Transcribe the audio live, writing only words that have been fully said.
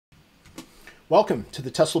Welcome to the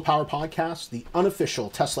Tesla Power Podcast, the unofficial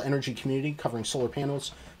Tesla energy community covering solar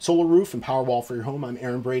panels, solar roof, and Powerwall for your home. I'm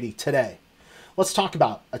Aaron Brady. Today, let's talk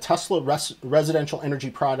about a Tesla residential energy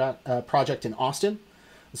project in Austin.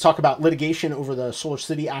 Let's talk about litigation over the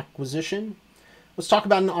SolarCity acquisition. Let's talk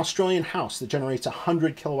about an Australian house that generates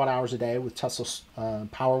 100 kilowatt hours a day with Tesla's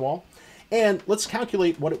Powerwall. And let's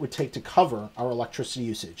calculate what it would take to cover our electricity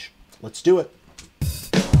usage. Let's do it.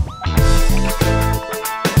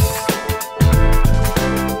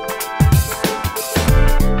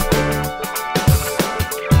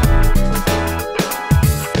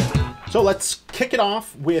 So let's kick it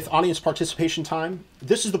off with audience participation time.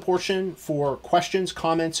 This is the portion for questions,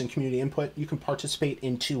 comments, and community input. You can participate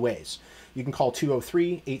in two ways. You can call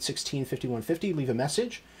 203-816-5150, leave a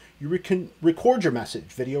message. You can record your message,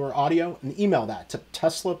 video or audio, and email that to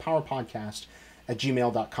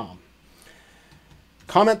teslapowerpodcast@gmail.com.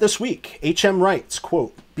 Comment this week. HM writes,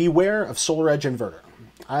 quote, "Beware of SolarEdge inverter.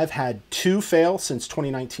 I've had two fail since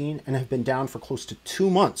 2019 and have been down for close to 2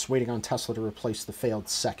 months waiting on Tesla to replace the failed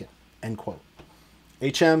second." End quote.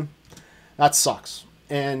 HM, that sucks.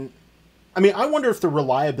 And I mean, I wonder if the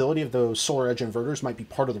reliability of those SolarEdge inverters might be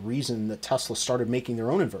part of the reason that Tesla started making their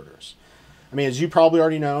own inverters. I mean, as you probably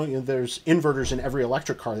already know, there's inverters in every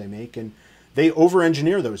electric car they make, and they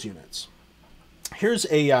over-engineer those units. Here's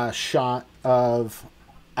a shot of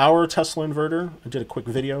our Tesla inverter. I did a quick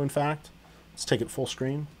video, in fact. Let's take it full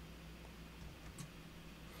screen.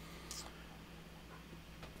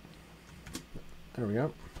 There we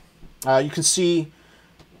go. You can see,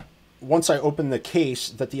 once I open the case,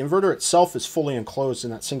 that the inverter itself is fully enclosed in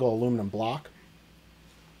that single aluminum block.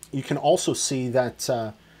 You can also see that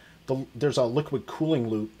there's a liquid cooling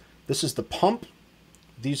loop. This is the pump.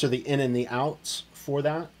 These are the in and the outs for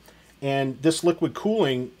that. And this liquid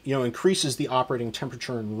cooling, increases the operating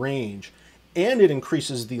temperature and range, and it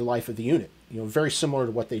increases the life of the unit. Very similar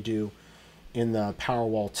to what they do in the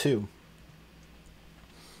Powerwall 2.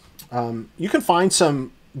 You can find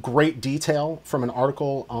some great detail from an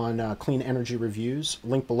article on Clean Energy Reviews,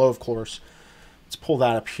 link below, of course. Let's pull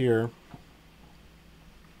that up here.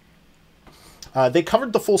 They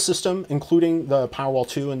covered the full system, including the Powerwall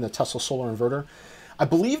 2 and the Tesla solar inverter. I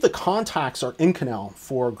believe the contacts are Inconel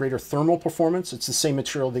for greater thermal performance. It's the same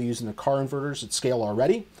material they use in the car inverters at scale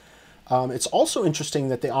already. It's also interesting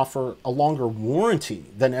that they offer a longer warranty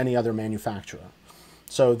than any other manufacturer.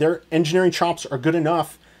 So their engineering chops are good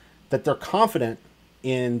enough that they're confident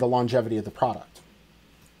in the longevity of the product.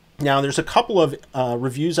 Now, there's a couple of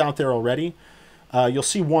reviews out there already. You'll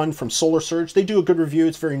see one from SolarSurge. They do a good review.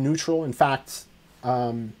 It's very neutral. In fact,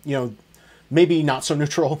 maybe not so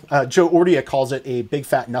neutral. Joe Ordia calls it a big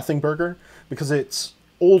fat nothing burger because it's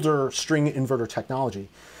older string inverter technology.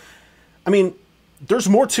 I mean, there's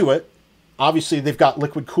more to it. Obviously, they've got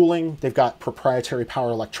liquid cooling. They've got proprietary power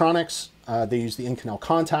electronics. They use the Inconel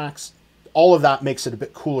contacts. All of that makes it a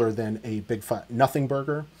bit cooler than a big fat nothing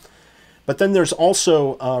burger. But then there's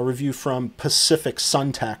also a review from Pacific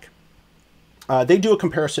Suntech. They do a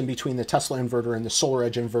comparison between the Tesla inverter and the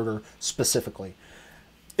SolarEdge inverter specifically.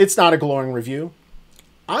 It's not a glowing review.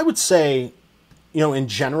 I would say, in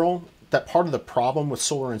general, that part of the problem with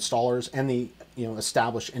solar installers and the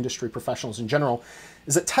established industry professionals in general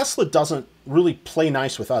is that Tesla doesn't really play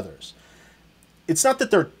nice with others. It's not that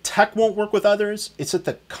their tech won't work with others, it's that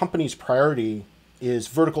the company's priority is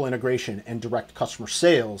vertical integration and direct customer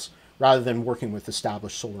sales rather than working with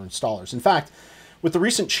established solar installers. In fact, with the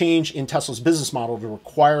recent change in Tesla's business model to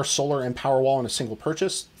require solar and Powerwall in a single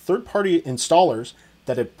purchase, third-party installers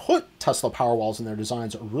that had put Tesla Powerwalls in their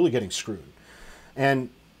designs are really getting screwed. And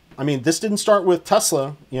I mean, this didn't start with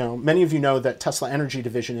Tesla. Many of you know that Tesla Energy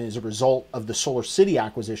Division is a result of the SolarCity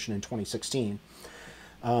acquisition in 2016.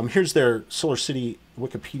 Here's their SolarCity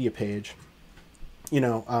Wikipedia page.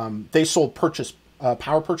 They sold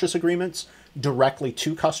power purchase agreements directly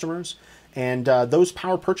to customers, and those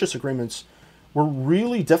power purchase agreements were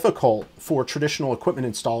really difficult for traditional equipment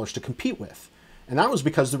installers to compete with. And that was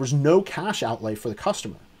because there was no cash outlay for the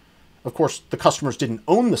customer. Of course, the customers didn't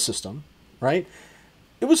own the system, right?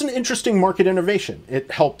 It was an interesting market innovation.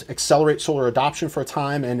 It helped accelerate solar adoption for a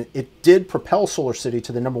time, and it did propel SolarCity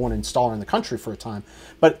to the #1 installer in the country for a time.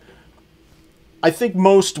 But I think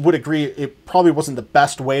most would agree it probably wasn't the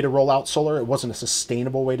best way to roll out solar. It wasn't a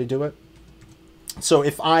sustainable way to do it. So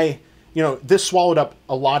this swallowed up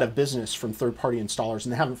a lot of business from third-party installers,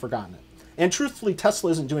 and they haven't forgotten it. And truthfully,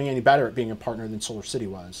 Tesla isn't doing any better at being a partner than SolarCity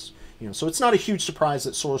was. So it's not a huge surprise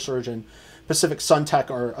that SolarSurge and Pacific Suntech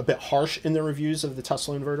are a bit harsh in their reviews of the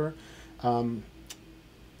Tesla inverter.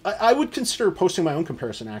 I would consider posting my own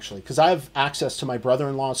comparison, actually, because I have access to my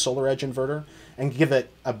brother-in-law's SolarEdge inverter and give it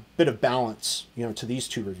a bit of balance, to these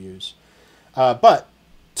two reviews. But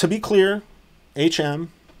to be clear,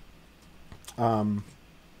 HM, I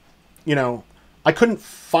couldn't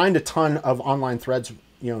find a ton of online threads,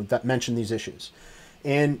 that mention these issues.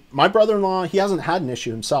 And my brother-in-law, he hasn't had an issue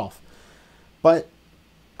himself. But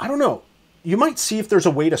I don't know. You might see if there's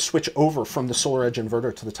a way to switch over from the SolarEdge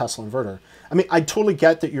inverter to the Tesla inverter. I mean, I totally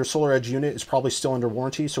get that your SolarEdge unit is probably still under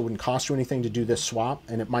warranty, so it wouldn't cost you anything to do this swap,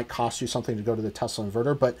 and it might cost you something to go to the Tesla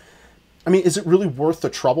inverter. But, I mean, is it really worth the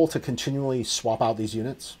trouble to continually swap out these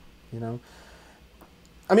units? I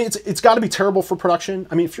mean, it's got to be terrible for production.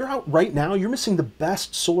 I mean, if you're out right now, you're missing the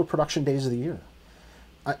best solar production days of the year.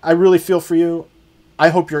 I really feel for you. I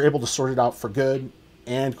hope you're able to sort it out for good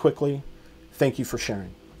and quickly. Thank you for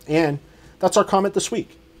sharing. And that's our comment this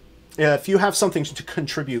week. If you have something to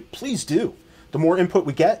contribute, please do. The more input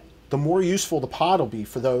we get, the more useful the pod will be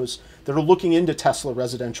for those that are looking into Tesla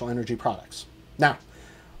residential energy products. Now,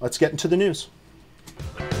 let's get into the news.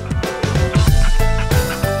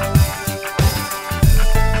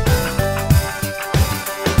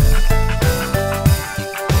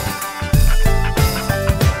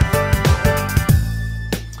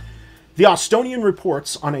 The Austonian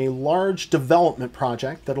reports on a large development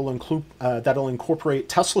project that'll incorporate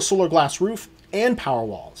Tesla SolarGlass roof and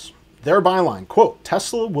Powerwalls. Their byline, quote,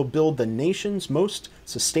 Tesla will build the nation's most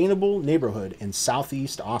sustainable neighborhood in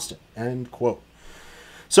Southeast Austin, end quote.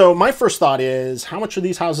 So my first thought is, how much are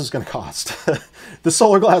these houses going to cost? The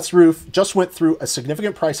SolarGlass roof just went through a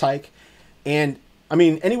significant price hike. And I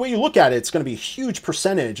mean, any way you look at it, it's going to be a huge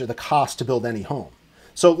percentage of the cost to build any home.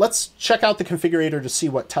 So let's check out the configurator to see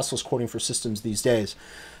what Tesla's quoting for systems these days.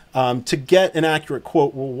 To get an accurate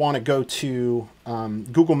quote, we'll want to go to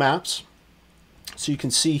Google Maps. So you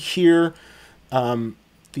can see here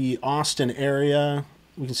the Austin area.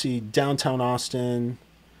 We can see downtown Austin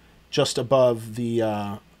just above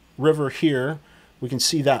the river here. We can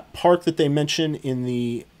see that park that they mention in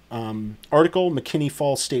the article, McKinney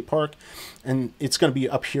Falls State Park. And it's going to be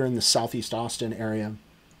up here in the Southeast Austin area.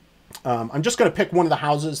 I'm just going to pick one of the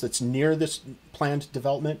houses that's near this planned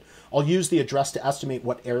development. I'll use the address to estimate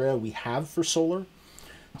what area we have for solar.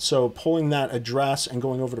 So pulling that address and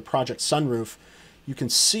going over to Project Sunroof, you can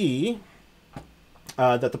see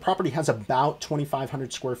that the property has about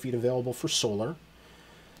 2,500 square feet available for solar.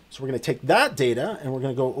 So we're going to take that data and we're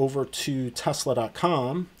going to go over to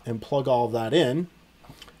Tesla.com and plug all of that in.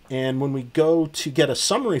 And when we go to get a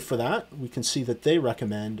summary for that, we can see that they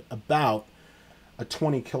recommend about a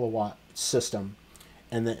 20 kilowatt system,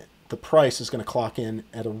 and the price is going to clock in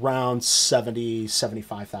at around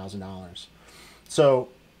 $75,000. So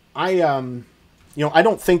I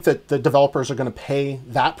don't think that the developers are going to pay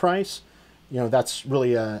that price. That's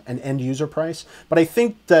really an end user price. But I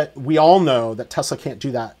think that we all know that Tesla can't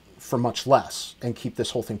do that for much less and keep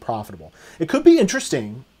this whole thing profitable. It could be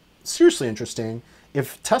interesting, seriously interesting,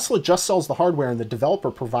 if Tesla just sells the hardware and the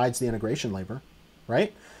developer provides the integration labor,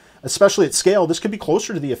 right? Especially at scale, this could be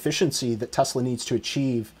closer to the efficiency that Tesla needs to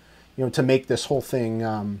achieve, to make this whole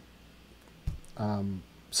thing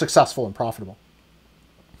successful and profitable.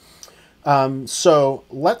 So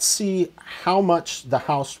let's see how much the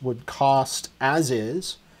house would cost as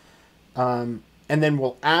is, and then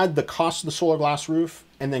we'll add the cost of the SolarGlass roof,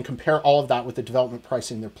 and then compare all of that with the development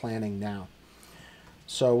pricing they're planning now.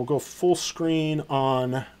 So we'll go full screen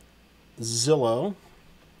on Zillow.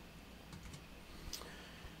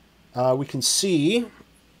 We can see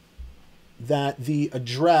that the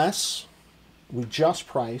address we just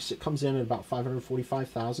priced, it comes in at about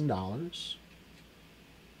 $545,000.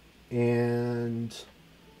 And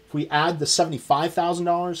if we add the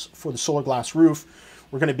 $75,000 for the SolarGlass roof,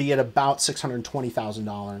 we're going to be at about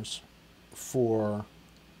 $620,000 for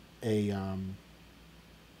a,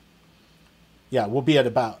 we'll be at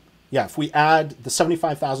about, if we add the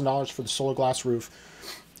 $75,000 for the SolarGlass roof,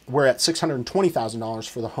 we're at $620,000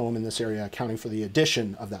 for the home in this area, accounting for the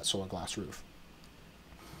addition of that SolarGlass roof.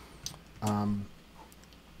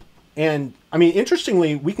 And I mean,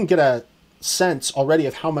 interestingly, we can get a sense already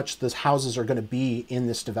of how much the houses are going to be in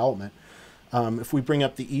this development. If we bring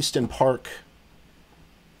up the Easton Park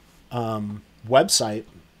website,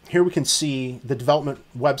 here we can see the development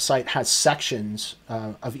website has sections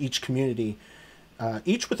of each community,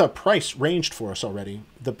 each with a price ranged for us already.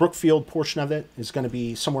 The Brookfield portion of it is going to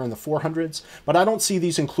be somewhere in the 400s, but I don't see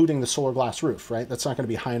these including the SolarGlass roof, right? That's not going to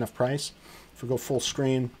be a high enough price. If we go full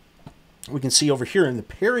screen, we can see over here in the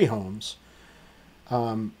Perry Homes,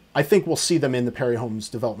 I think we'll see them in the Perry Homes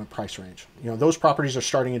development price range. Those properties are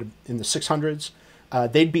starting in the 600s.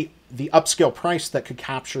 They'd be the upscale price that could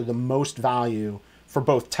capture the most value for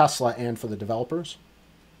both Tesla and for the developers.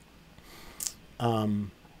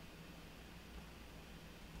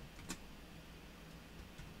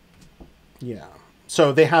 Yeah.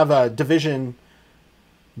 So they have a division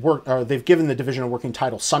they've given the division a working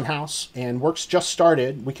title, Sun House, and work's just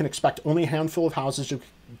started. We can expect only a handful of houses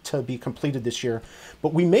to be completed this year,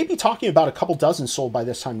 but we may be talking about a couple dozen sold by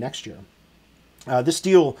this time next year. This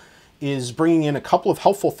deal is bringing in a couple of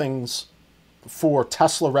helpful things for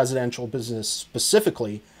Tesla residential business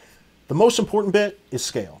specifically. The most important bit is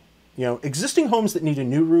scale. You know, existing homes that need a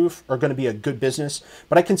new roof are going to be a good business,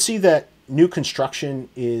 but I can see that new construction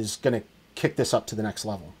is going to kick this up to the next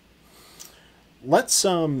level. Let's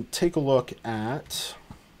take a look at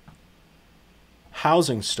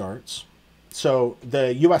housing starts. So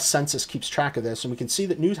the U.S. Census keeps track of this, and we can see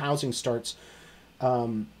that new housing starts,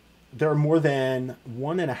 there are more than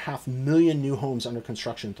 1.5 million new homes under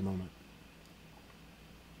construction at the moment.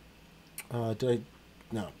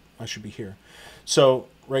 No, I should be here. So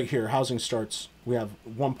right here, housing starts, we have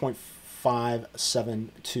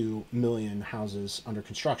 1.572 million houses under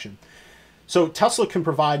construction. So Tesla can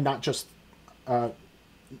provide not just,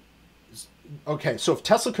 okay, so if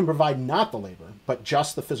Tesla can provide not the labor, but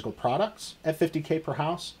just the physical products at $50K per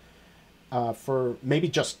house, for maybe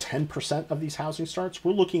just 10% of these housing starts,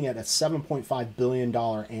 we're looking at a $7.5 billion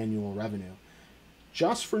annual revenue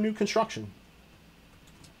just for new construction.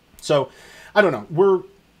 So I don't know.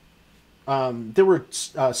 There were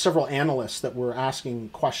several analysts that were asking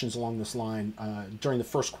questions along this line during the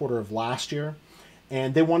first quarter of last year,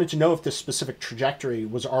 and they wanted to know if this specific trajectory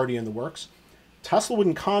was already in the works. Tesla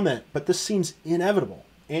wouldn't comment, but this seems inevitable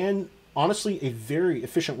and honestly a very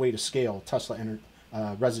efficient way to scale Tesla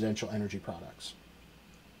residential energy products.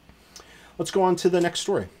 Let's go on to the next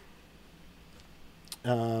story.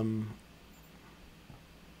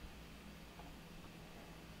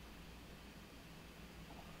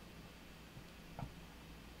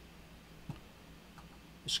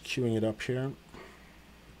 Just queuing it up here.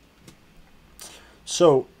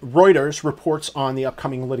 So Reuters reports on the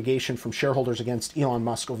upcoming litigation from shareholders against Elon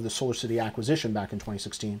Musk over the SolarCity acquisition back in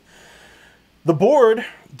 2016. The board,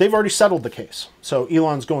 they've already settled the case. So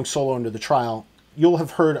Elon's going solo into the trial. You'll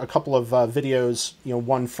have heard a couple of videos, you know,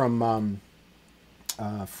 one from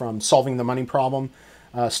Solving the Money Problem.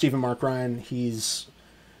 Stephen Mark Ryan, he's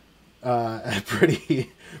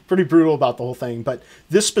pretty brutal about the whole thing. But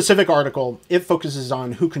this specific article, it focuses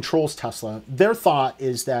on who controls Tesla. Their thought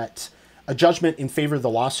is that a judgment in favor of the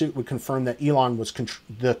lawsuit would confirm that Elon was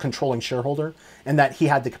the controlling shareholder and that he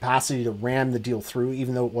had the capacity to ram the deal through,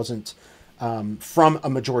 even though it wasn't from a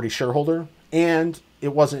majority shareholder and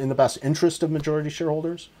it wasn't in the best interest of majority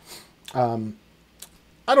shareholders. I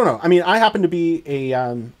don't know. I mean, I happened to be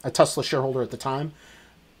a Tesla shareholder at the time.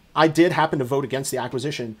 I did happen to vote against the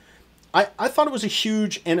acquisition. I thought it was a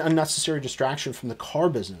huge and unnecessary distraction from the car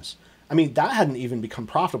business. I mean, that hadn't even become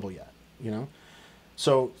profitable yet, you know?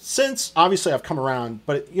 So since, obviously, I've come around,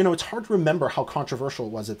 but, you know, it's hard to remember how controversial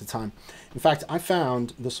it was at the time. In fact, I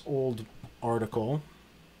found this old article.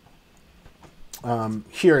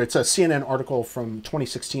 Here, it's a CNN article from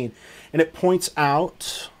 2016, and it points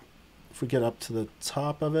out, if we get up to the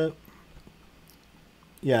top of it,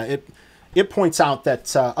 yeah, it points out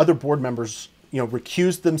that other board members, you know,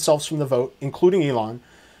 recused themselves from the vote, including Elon,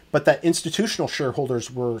 but that institutional shareholders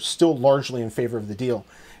were still largely in favor of the deal.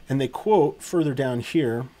 And they quote further down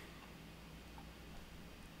here,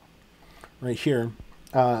 right here,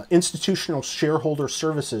 institutional shareholder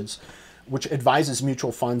services, which advises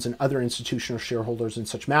mutual funds and other institutional shareholders in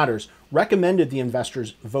such matters, recommended the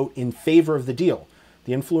investors vote in favor of the deal.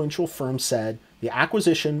 The influential firm said the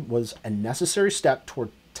acquisition was a necessary step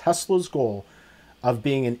toward Tesla's goal of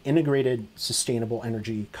being an integrated, sustainable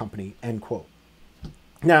energy company, end quote.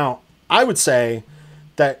 Now, I would say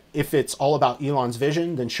that if it's all about Elon's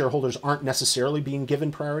vision, then shareholders aren't necessarily being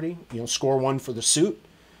given priority, you know, score one for the suit.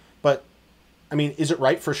 But, I mean, is it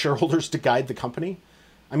right for shareholders to guide the company?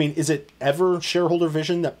 I mean, is it ever shareholder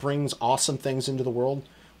vision that brings awesome things into the world,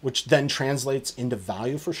 which then translates into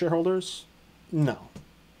value for shareholders? No,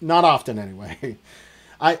 not often anyway.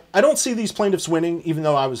 I don't see these plaintiffs winning, even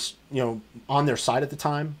though I was, you know, on their side at the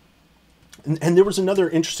time. And there was another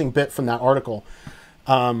interesting bit from that article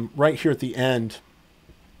right here at the end.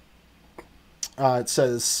 It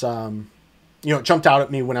says, you know, it jumped out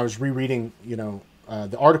at me when I was rereading, you know,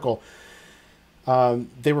 the article.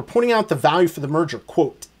 They were pointing out the value for the merger.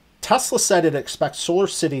 Quote, Tesla said it expects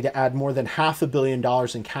SolarCity to add more than $500 million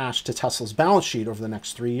in cash to Tesla's balance sheet over the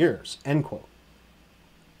next 3 years, end quote.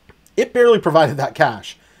 It barely provided that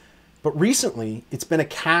cash, but recently it's been a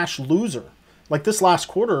cash loser. Like this last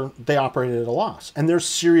quarter, they operated at a loss. And there's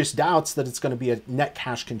serious doubts that it's going to be a net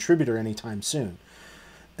cash contributor anytime soon,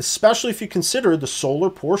 especially if you consider the solar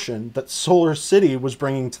portion that SolarCity was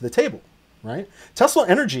bringing to the table, right? Tesla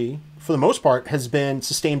Energy, for the most part, has been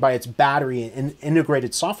sustained by its battery and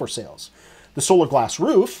integrated software sales. The SolarGlass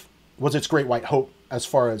roof was its great white hope as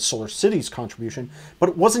far as SolarCity's contribution, but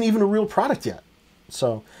it wasn't even a real product yet.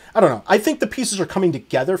 So, I don't know. I think the pieces are coming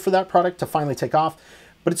together for that product to finally take off,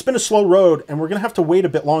 but it's been a slow road, and we're going to have to wait a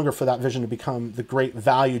bit longer for that vision to become the great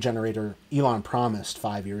value generator Elon promised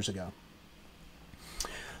 5 years ago.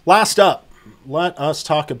 Last up, let us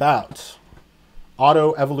talk about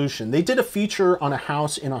Auto Evolution. They did a feature on a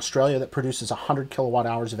house in Australia that produces 100 kilowatt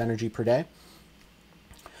hours of energy per day.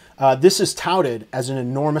 This is touted as an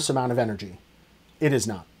enormous amount of energy. It is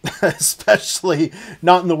not, especially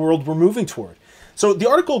not in the world we're moving toward. So the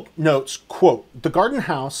article notes, quote, "The garden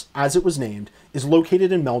house, as it was named, is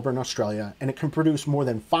located in Melbourne, Australia, and it can produce more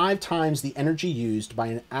than 5 times the energy used by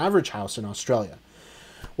an average house in Australia.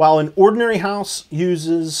 While an ordinary house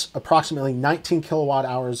uses approximately 19 kilowatt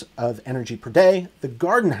hours of energy per day, the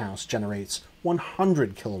garden house generates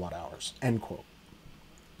 100 kilowatt hours," end quote.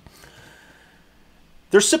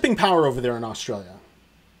 They're sipping power over there in Australia.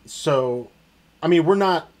 So, I mean, we're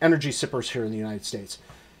not energy sippers here in the United States.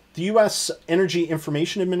 The U.S. Energy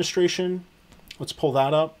Information Administration, let's pull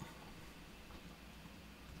that up.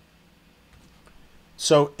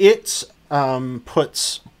 So it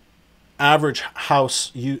puts average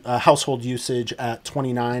household usage at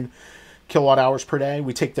 29 kilowatt hours per day.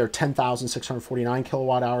 We take their 10,649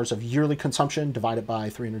 kilowatt hours of yearly consumption, divided by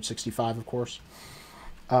 365, of course.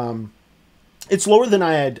 It's lower than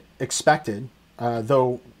I had expected,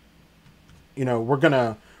 though, you know, we're going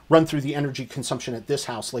to run through the energy consumption at this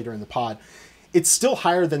house later in the pod. It's still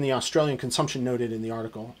higher than the Australian consumption noted in the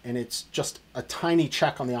article, and it's just a tiny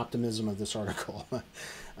check on the optimism of this article.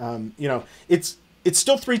 You know, it's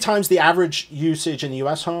still 3 times the average usage in the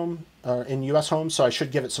U.S. home, homes, so I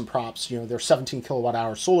should give it some props. You know, their 17 kilowatt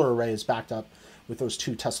hour solar array is backed up with those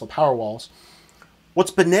 2 Tesla Powerwalls.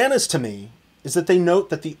 What's bananas to me is that they note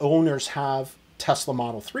that the owners have Tesla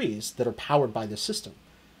Model 3s that are powered by this system.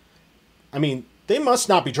 I mean, they must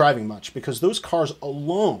not be driving much, because those cars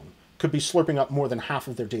alone could be slurping up more than half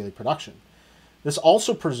of their daily production. This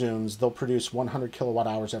also presumes they'll produce 100 kilowatt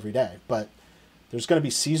hours every day, but there's going to be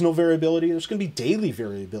seasonal variability, there's going to be daily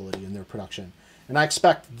variability in their production. And I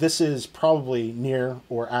expect this is probably near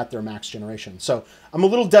or at their max generation. So I'm a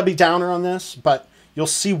little Debbie Downer on this, but you'll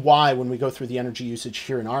see why when we go through the energy usage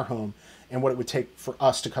here in our home and what it would take for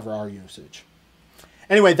us to cover our usage.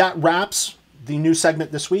 Anyway, that wraps the new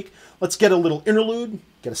segment this week. Let's get a little interlude,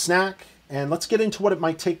 get a snack, and let's get into what it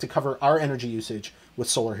might take to cover our energy usage with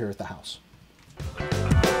solar here at the house.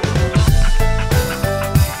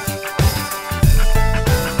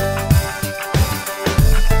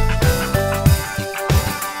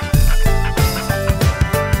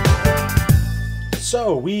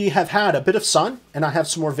 So we have had a bit of sun, and I have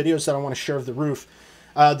some more videos that I want to share of the roof.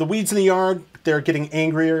 The weeds in the yard, they're getting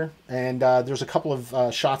angrier, and there's a couple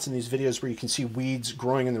of shots in these videos where you can see weeds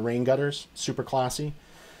growing in the rain gutters. Super classy.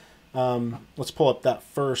 Let's pull up that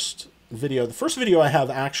first video. The first video I have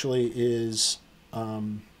actually is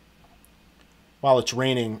while it's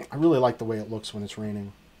raining. I really like the way it looks when it's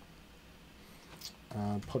raining.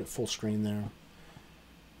 Put it full screen there.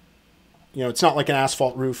 You know, it's not like an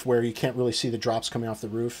asphalt roof where you can't really see the drops coming off the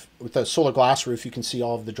roof. With the solar glass roof, you can see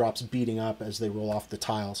all of the drops beating up as they roll off the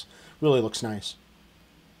tiles. Really looks nice.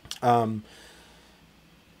 I've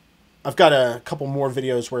got a couple more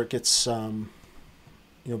videos where it gets, you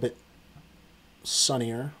know, a bit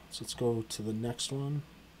sunnier. So let's go to the next one.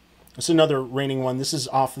 This is another raining one. This is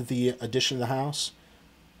off of the addition of the house,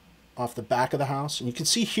 off the back of the house. And you can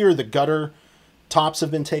see here the gutter tops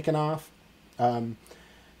have been taken off.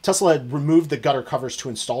 Tesla had removed the gutter covers to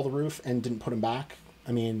install the roof and didn't put them back.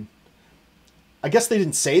 I mean, I guess they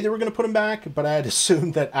didn't say they were going to put them back, but I had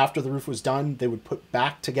assumed that after the roof was done, they would put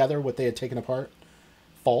back together what they had taken apart.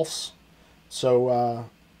 False. So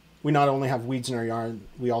we not only have weeds in our yard,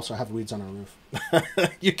 we also have weeds on our roof.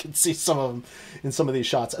 You can see some of them in some of these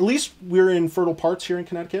shots. At least we're in fertile parts here in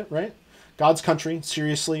Connecticut, right? God's country.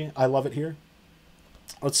 Seriously, I love it here.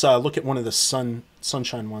 Let's look at one of the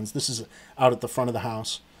sunshine ones. This is out at the front of the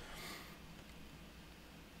house.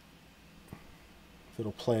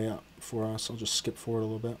 It'll play up for us. I'll just skip forward a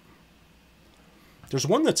little bit. There's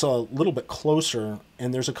one that's a little bit closer,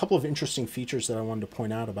 and there's a couple of interesting features that I wanted to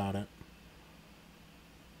point out about it.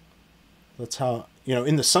 That's how, you know,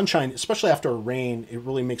 in the sunshine, especially after a rain, it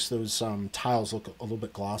really makes those tiles look a little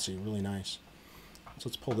bit glossy, really nice. So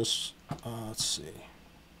let's pull this, let's see.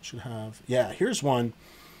 Should have, yeah, here's one.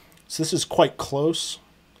 So this is quite close.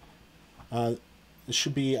 This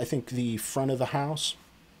should be, I think, the front of the house.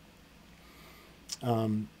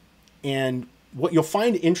 And what you'll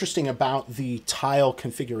find interesting about the tile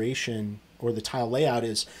configuration or the tile layout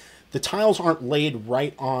is the tiles aren't laid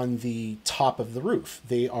right on the top of the roof.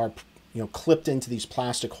 They are, clipped into these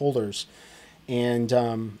plastic holders. And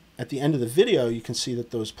at the end of the video, you can see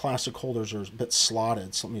that those plastic holders are a bit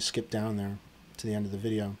slotted. So let me skip down there to the end of the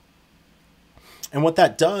video. And what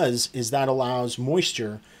that does is that allows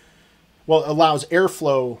allows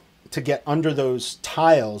airflow to get under those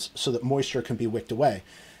tiles so that moisture can be wicked away.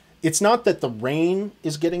 It's not that the rain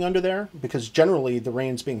is getting under there, because generally the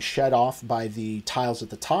rain's being shed off by the tiles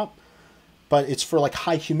at the top, but it's for like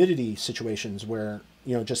high humidity situations where,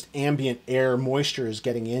 just ambient air moisture is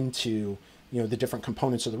getting into, the different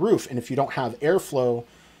components of the roof. And if you don't have airflow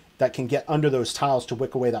that can get under those tiles to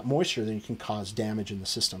wick away that moisture, then you can cause damage in the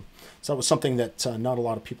system. So that was something that not a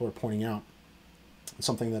lot of people are pointing out. It's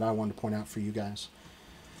something that I wanted to point out for you guys.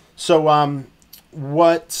 So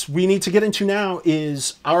what we need to get into now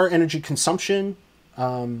is our energy consumption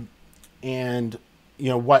and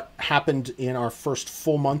what happened in our first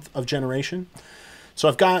full month of generation. So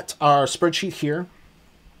I've got our spreadsheet here.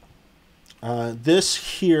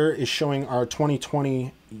 This here is showing our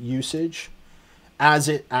 2020 usage as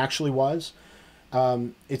it actually was.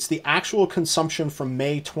 It's the actual consumption from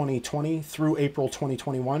May 2020 through April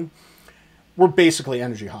 2021. We're basically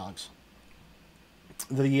energy hogs.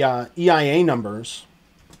 The EIA numbers,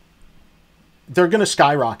 they're going to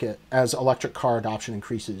skyrocket as electric car adoption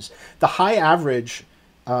increases. The high average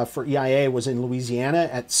for EIA was in Louisiana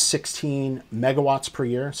at 16 megawatts per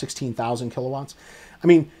year, 16,000 kilowatts. I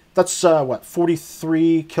mean, that's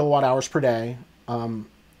 43 kilowatt hours per day.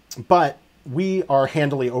 But we are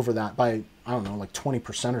handily over that by, I don't know, like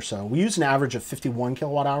 20% or so. We use an average of 51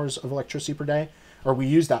 kilowatt hours of electricity per day, or we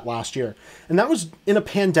used that last year. And that was in a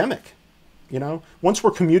pandemic. Once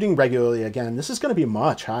we're commuting regularly again, this is going to be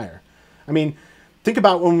much higher. I mean, think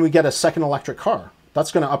about when we get a second electric car.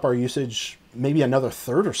 That's going to up our usage maybe another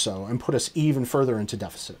third or so and put us even further into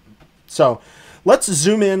deficit. So let's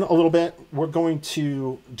zoom in a little bit. We're going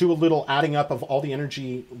to do a little adding up of all the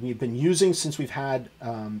energy we've been using since we've had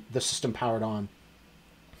the system powered on.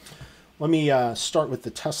 Let me start with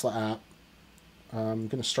the Tesla app. I'm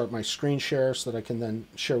going to start my screen share so that I can then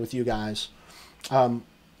share with you guys.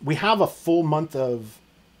 We have a full month of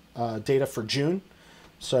data for June,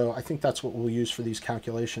 so I think that's what we'll use for these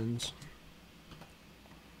calculations.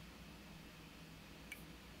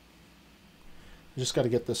 I just got to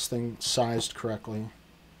get this thing sized correctly.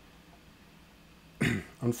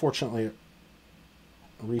 Unfortunately, it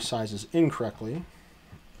resizes incorrectly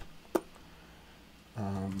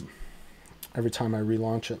every time I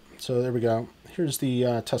relaunch it. So there we go. Here's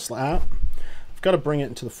the Tesla app. I've got to bring it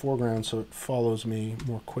into the foreground so it follows me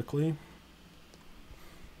more quickly.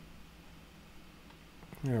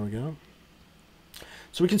 There we go.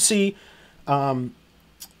 So we can see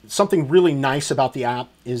something really nice about the app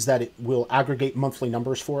is that it will aggregate monthly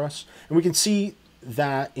numbers for us. And we can see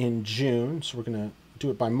that in June. So we're going to do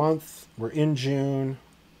it by month. We're in June,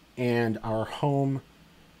 and our home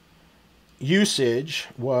usage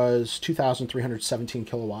was 2,317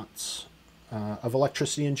 kilowatts of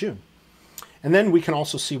electricity in June. And then we can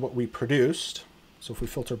also see what we produced. So if we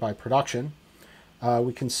filter by production,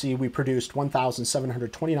 we can see we produced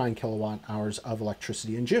 1,729 kilowatt hours of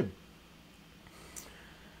electricity in June.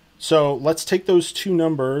 So let's take those two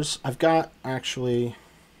numbers. I've got actually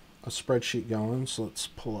a spreadsheet going. So let's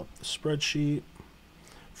pull up the spreadsheet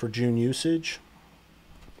for June usage.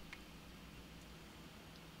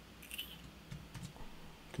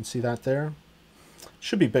 You can see that there.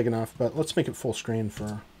 Should be big enough, but let's make it full screen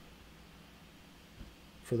for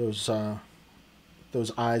those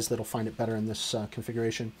eyes that'll find it better in this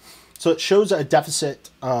configuration. So it shows a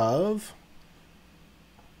deficit of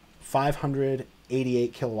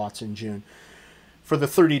 588 kilowatts in June, for the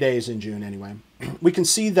 30 days in June anyway. We can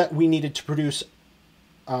see that we needed to produce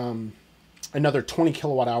another 20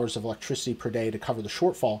 kilowatt hours of electricity per day to cover the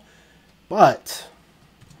shortfall. But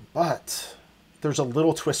there's a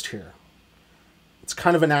little twist here. It's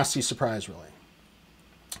kind of a nasty surprise, really.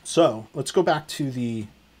 So let's go back to the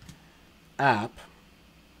app.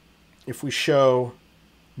 If we show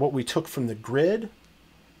what we took from the grid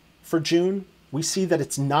for June, we see that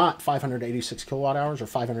it's not 586 kilowatt hours or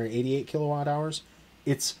 588 kilowatt hours.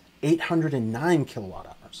 It's 809 kilowatt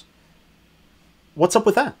hours. What's up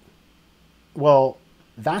with that? Well,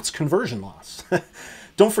 that's conversion loss.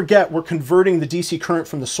 Don't forget, we're converting the DC current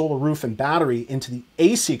from the solar roof and battery into the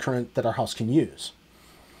AC current that our house can use.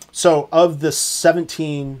 So of the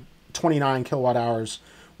 1729 kilowatt hours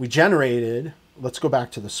we generated, let's go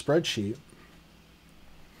back to the spreadsheet.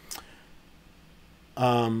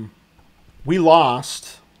 We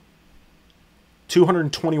lost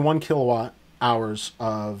 221 kilowatt hours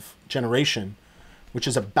of generation, which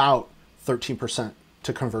is about 13%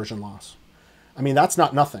 to conversion loss. I mean, that's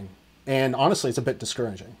not nothing. And honestly, it's a bit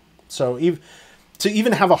discouraging. So to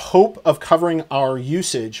even have a hope of covering our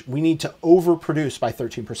usage, we need to overproduce by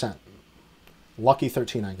 13%. Lucky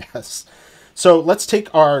 13, I guess. So let's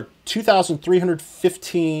take our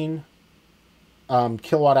 2,315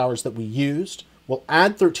 kilowatt hours that we used. We'll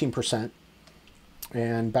add 13%.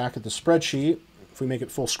 And back at the spreadsheet, if we make it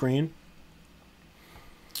full screen,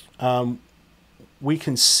 we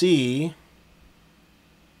can see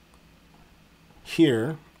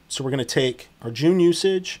here. So we're going to take our June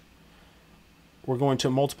usage. We're going to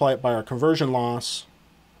multiply it by our conversion loss.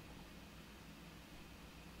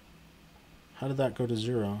 How did that go to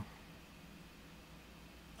 0?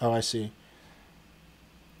 Oh, I see.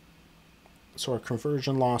 So our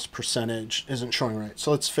conversion loss percentage isn't showing right.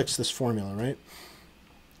 So let's fix this formula, right?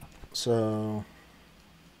 So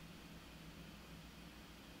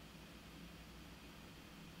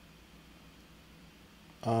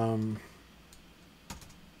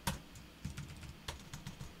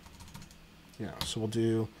yeah, so we'll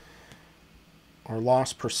do our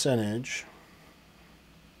loss percentage.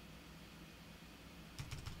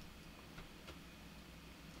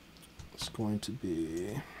 It's going to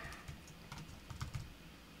be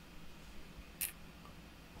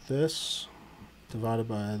this divided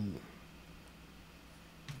by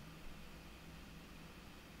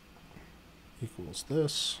equals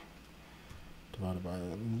this divided by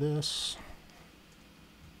this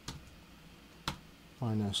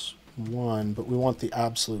minus 1, but we want the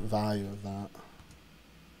absolute value of that.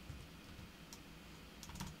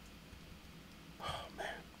 Oh man,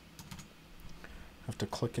 I have to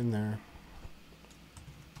click in there.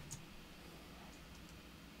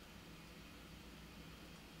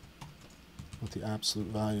 With the absolute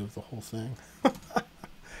value of the whole thing.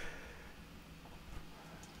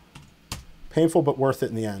 Painful, but worth it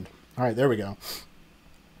in the end. All right, there we go.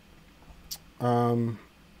 Oh,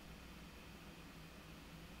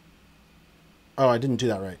 I didn't do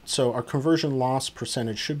that right. So our conversion loss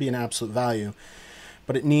percentage should be an absolute value,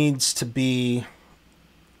 but it needs to be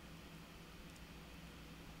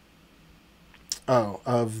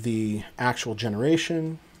of the actual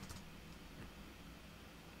generation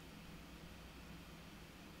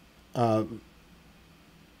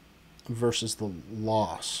versus the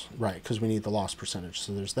loss, right? Because we need the loss percentage.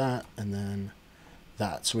 So there's that, and then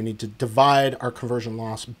that. So we need to divide our conversion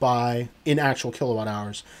loss by, in actual kilowatt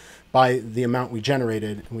hours, by the amount we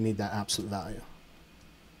generated, and we need that absolute value.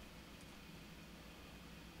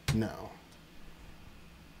 No.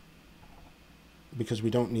 Because we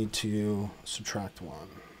don't need to subtract 1.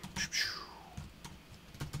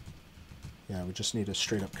 Yeah, we just need a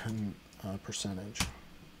straight up percentage.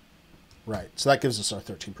 Right, so that gives us our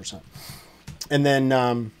 13%. And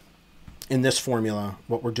then in this formula,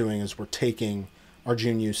 what we're doing is we're taking our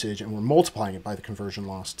June usage and we're multiplying it by the conversion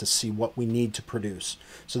loss to see what we need to produce.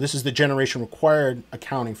 So this is the generation required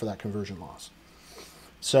accounting for that conversion loss.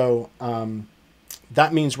 So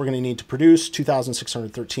that means we're going to need to produce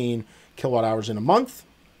 2,613 kilowatt hours in a month.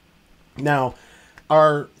 Now,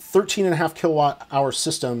 our 13.5 kilowatt hour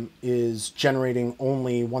system is generating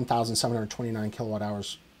only 1,729 kilowatt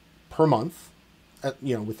hours per month,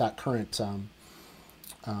 with that current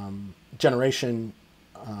generation,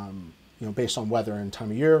 based on weather and time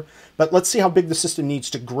of year. But let's see how big the system needs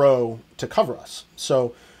to grow to cover us.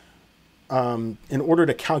 So in order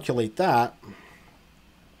to calculate that,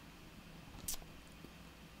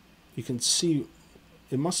 you can see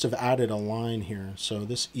it must have added a line here. So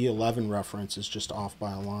this E11 reference is just off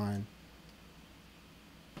by a line.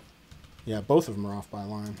 Yeah, both of them are off by a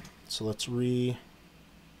line. So let's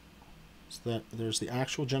so that there's the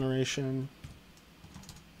actual generation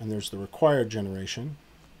and there's the required generation.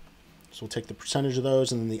 So we'll take the percentage of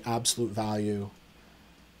those and then the absolute value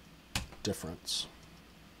difference.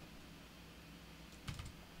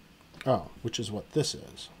 Oh, which is what this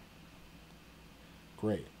is.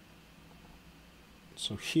 Great.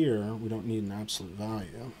 So here we don't need an absolute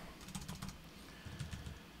value.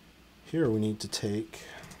 Here we need to take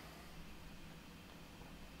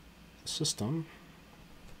the system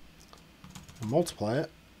and multiply it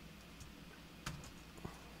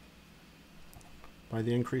by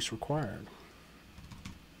the increase required.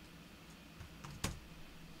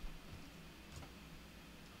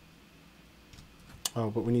 Oh,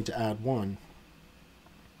 but we need to add 1.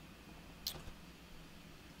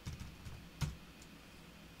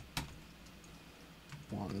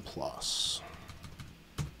 1 plus.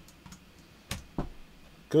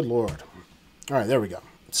 Good Lord. All right, there we go.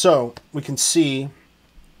 So we can see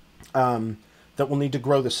that we'll need to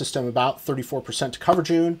grow the system about 34% to cover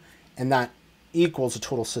June, and that equals a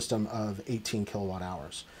total system of 18 kilowatt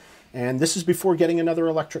hours. And this is before getting another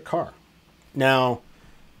electric car. Now,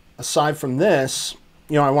 aside from this,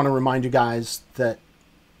 I want to remind you guys that,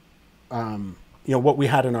 what we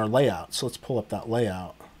had in our layout. So let's pull up that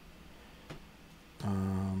layout.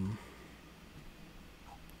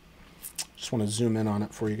 Just want to zoom in on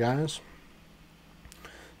it for you guys.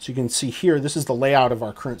 So you can see here, this is the layout of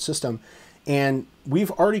our current system. And we've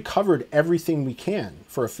already covered everything we can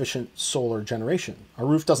for efficient solar generation. Our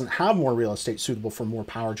roof doesn't have more real estate suitable for more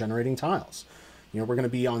power generating tiles. We're going to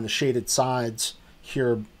be on the shaded sides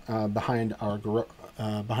here behind our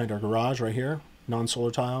garage right here,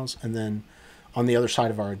 non-solar tiles, and then on the other side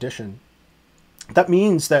of our addition. That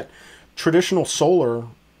means that traditional solar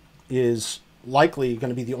is likely going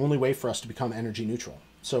to be the only way for us to become energy neutral.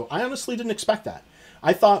 So I honestly didn't expect that.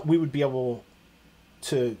 I thought we would be able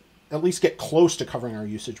to at least get close to covering our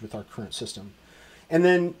usage with our current system. And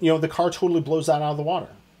then, the car totally blows that out of the water.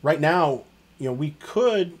 Right now, we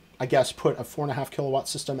could, I guess, put a 4.5 kilowatt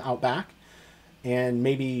system out back and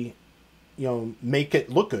maybe, make it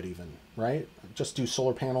look good even, right? Just do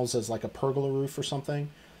solar panels as like a pergola roof or something,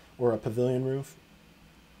 or a pavilion roof.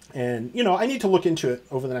 And, I need to look into it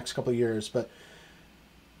over the next couple of years, but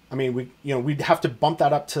I mean, we'd have to bump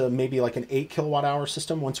that up to maybe like an 8 kilowatt hour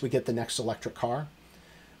system once we get the next electric car.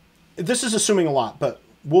 This is assuming a lot, but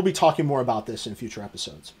we'll be talking more about this in future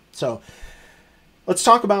episodes. So let's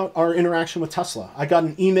talk about our interaction with Tesla. I got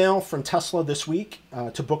an email from Tesla this week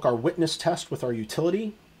to book our witness test with our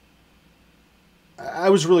utility. I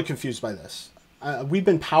was really confused by this. We've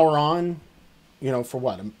been power on, for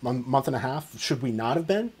what, a month and a half? Should we not have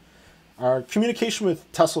been? Our communication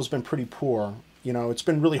with Tesla has been pretty poor. It's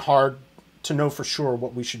been really hard to know for sure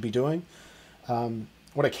what we should be doing.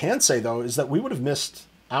 What I can say, though, is that we would have missed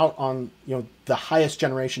out on, the highest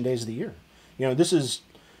generation days of the year. This is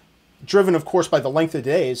driven, of course, by the length of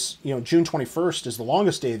days. June 21st is the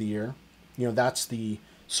longest day of the year. That's the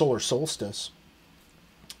solar solstice.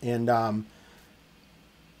 And,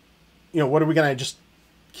 what are we going to just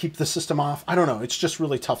keep the system off? I don't know. It's just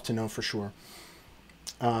really tough to know for sure.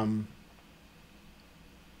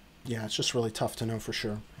 Yeah, it's just really tough to know for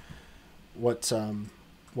sure what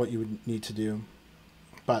you would need to do.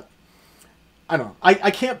 But I don't know.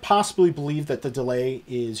 I can't possibly believe that the delay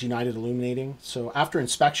is United Illuminating. So after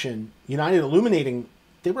inspection, United Illuminating,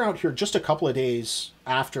 they were out here just a couple of days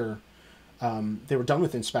after they were done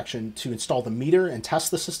with inspection to install the meter and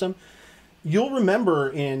test the system. You'll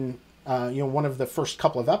remember in one of the first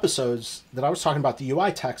couple of episodes that I was talking about the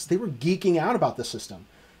UI techs, they were geeking out about the system.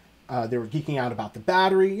 They were geeking out about the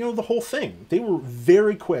battery, the whole thing. They were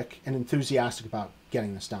very quick and enthusiastic about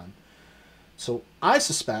getting this done. So I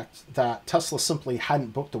suspect that Tesla simply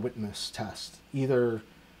hadn't booked a witness test. Either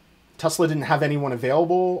Tesla didn't have anyone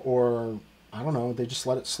available, or I don't know, they just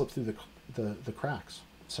let it slip through the cracks.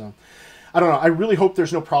 So I don't know. I really hope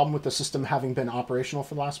there's no problem with the system having been operational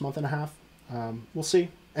for the last month and a half. We'll see.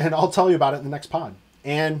 And I'll tell you about it in the next pod.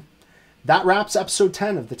 And that wraps episode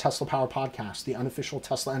 10 of the Tesla Power Podcast, the unofficial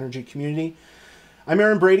Tesla Energy community. I'm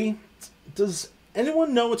Aaron Brady. Does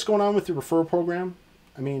anyone know what's going on with the referral program?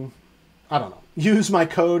 I mean, I don't know. Use my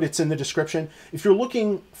code. It's in the description. If you're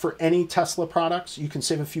looking for any Tesla products, you can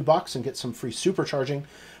save a few bucks and get some free supercharging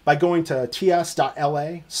by going to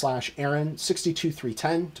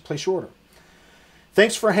ts.la/Aaron62310 to place your order.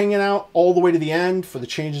 Thanks for hanging out all the way to the end for the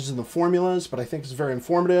changes in the formulas, but I think it's very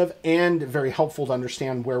informative and very helpful to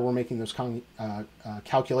understand where we're making those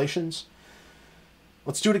calculations.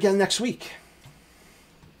 Let's do it again next week.